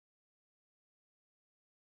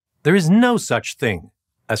There is no such thing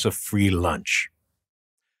as a free lunch.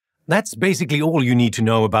 That's basically all you need to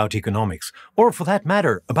know about economics, or for that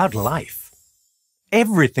matter, about life.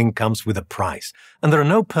 Everything comes with a price, and there are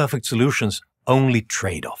no perfect solutions, only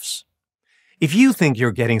trade-offs. If you think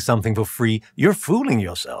you're getting something for free, you're fooling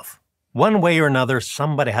yourself. One way or another,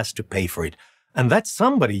 somebody has to pay for it, and that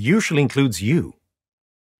somebody usually includes you.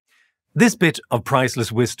 This bit of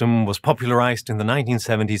priceless wisdom was popularized in the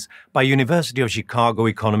 1970s by University of Chicago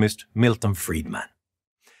economist Milton Friedman.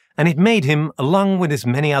 And it made him, along with his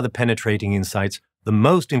many other penetrating insights, the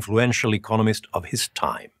most influential economist of his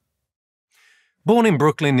time. Born in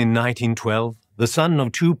Brooklyn in 1912, the son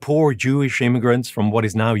of two poor Jewish immigrants from what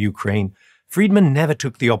is now Ukraine, Friedman never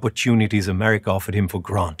took the opportunities America offered him for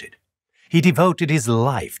granted. He devoted his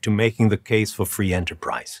life to making the case for free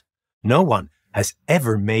enterprise. No one has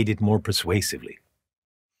ever made it more persuasively.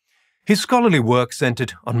 His scholarly work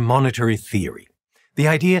centered on monetary theory, the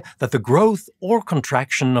idea that the growth or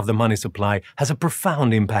contraction of the money supply has a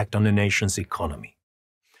profound impact on a nation's economy.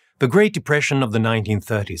 The Great Depression of the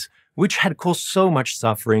 1930s, which had caused so much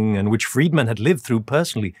suffering and which Friedman had lived through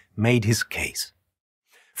personally, made his case.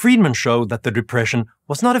 Friedman showed that the Depression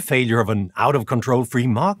was not a failure of an out-of-control free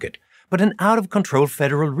market, but an out-of-control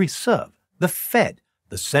Federal Reserve, the Fed,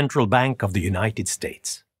 the central bank of the United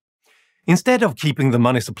States. Instead of keeping the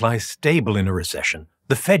money supply stable in a recession,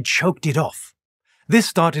 the Fed choked it off. This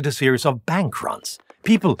started a series of bank runs,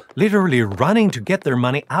 people literally running to get their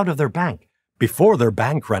money out of their bank before their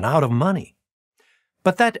bank ran out of money.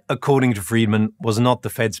 But that, according to Friedman, was not the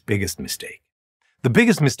Fed's biggest mistake. The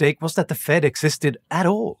biggest mistake was that the Fed existed at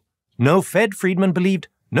all. No Fed, Friedman believed,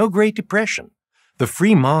 no Great Depression. The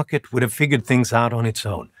free market would have figured things out on its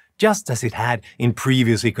own, just as it had in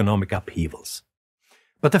previous economic upheavals.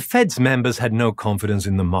 But the Fed's members had no confidence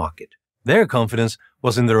in the market. Their confidence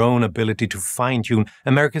was in their own ability to fine-tune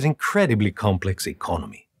America's incredibly complex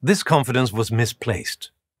economy. This confidence was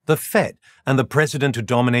misplaced. The Fed and the president who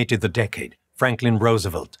dominated the decade, Franklin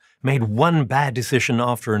Roosevelt, made one bad decision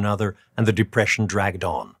after another, and the Depression dragged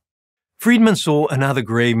on. Friedman saw another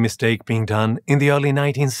grave mistake being done in the early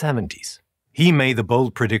 1970s. He made the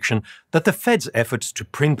bold prediction that the Fed's efforts to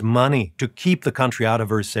print money to keep the country out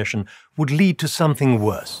of a recession would lead to something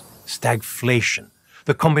worse, stagflation,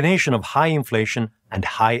 the combination of high inflation and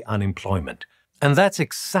high unemployment. And that's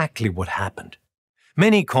exactly what happened.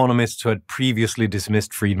 Many economists who had previously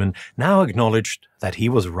dismissed Friedman now acknowledged that he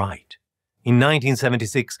was right. In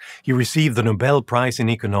 1976, he received the Nobel Prize in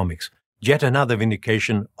economics, yet another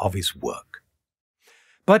vindication of his work.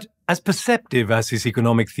 But as perceptive as his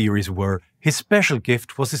economic theories were, his special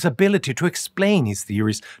gift was his ability to explain his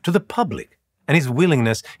theories to the public, and his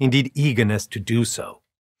willingness, indeed eagerness, to do so.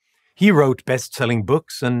 He wrote best-selling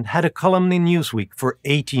books and had a column in Newsweek for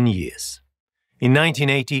 18 years. In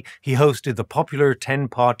 1980, he hosted the popular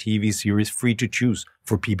 10-part TV series Free to Choose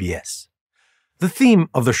for PBS. The theme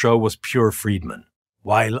of the show was pure Friedman.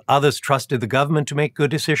 While others trusted the government to make good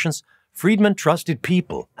decisions, Friedman trusted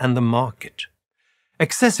people and the market.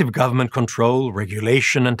 Excessive government control,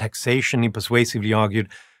 regulation, and taxation, he persuasively argued,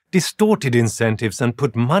 distorted incentives and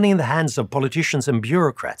put money in the hands of politicians and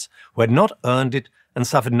bureaucrats who had not earned it and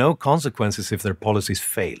suffered no consequences if their policies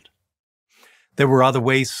failed. There were other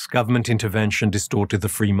ways government intervention distorted the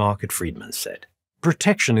free market, Friedman said.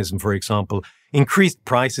 Protectionism, for example, increased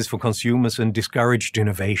prices for consumers and discouraged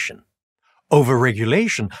innovation.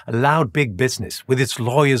 Overregulation allowed big business, with its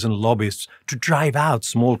lawyers and lobbyists, to drive out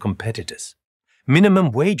small competitors.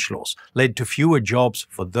 Minimum wage laws led to fewer jobs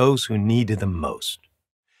for those who needed them most.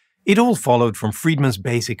 It all followed from Friedman's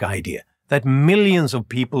basic idea that millions of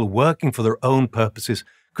people working for their own purposes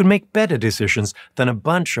could make better decisions than a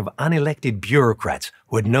bunch of unelected bureaucrats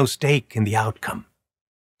who had no stake in the outcome.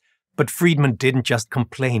 But Friedman didn't just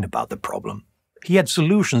complain about the problem. He had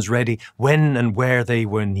solutions ready when and where they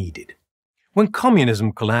were needed. When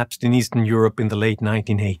communism collapsed in Eastern Europe in the late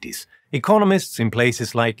 1980s, economists in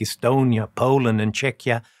places like Estonia, Poland, and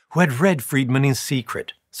Czechia, who had read Friedman in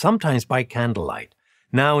secret, sometimes by candlelight,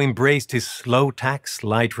 now embraced his low-tax,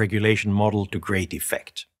 light regulation model to great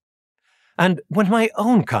effect. And when my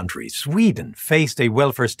own country, Sweden, faced a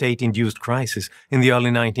welfare state-induced crisis in the early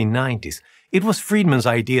 1990s, it was Friedman's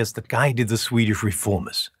ideas that guided the Swedish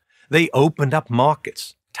reformers. They opened up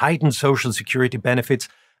markets, tightened social security benefits,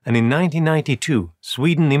 and in 1992,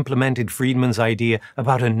 Sweden implemented Friedman's idea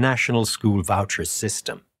about a national school voucher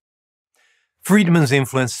system. Friedman's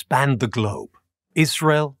influence spanned the globe.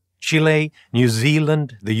 Israel, Chile, New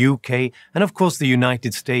Zealand, the UK, and of course the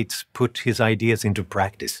United States put his ideas into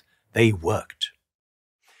practice. They worked.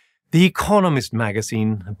 The Economist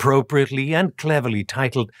magazine appropriately and cleverly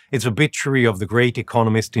titled its obituary of the great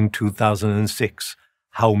economist in 2006,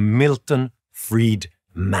 How Milton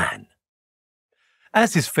Friedman.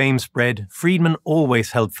 As his fame spread, Friedman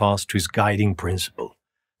always held fast to his guiding principle,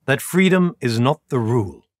 that freedom is not the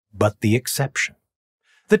rule, but the exception.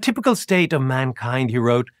 The typical state of mankind, he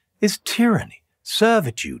wrote, is tyranny,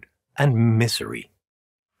 servitude, and misery.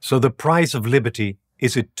 So the price of liberty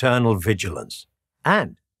is eternal vigilance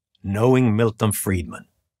and knowing Milton Friedman.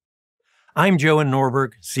 I'm Johan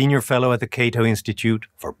Norberg, Senior Fellow at the Cato Institute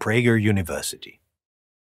for Prager University.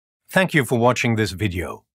 Thank you for watching this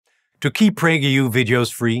video. To keep PragerU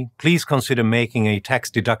videos free, please consider making a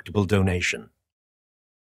tax-deductible donation.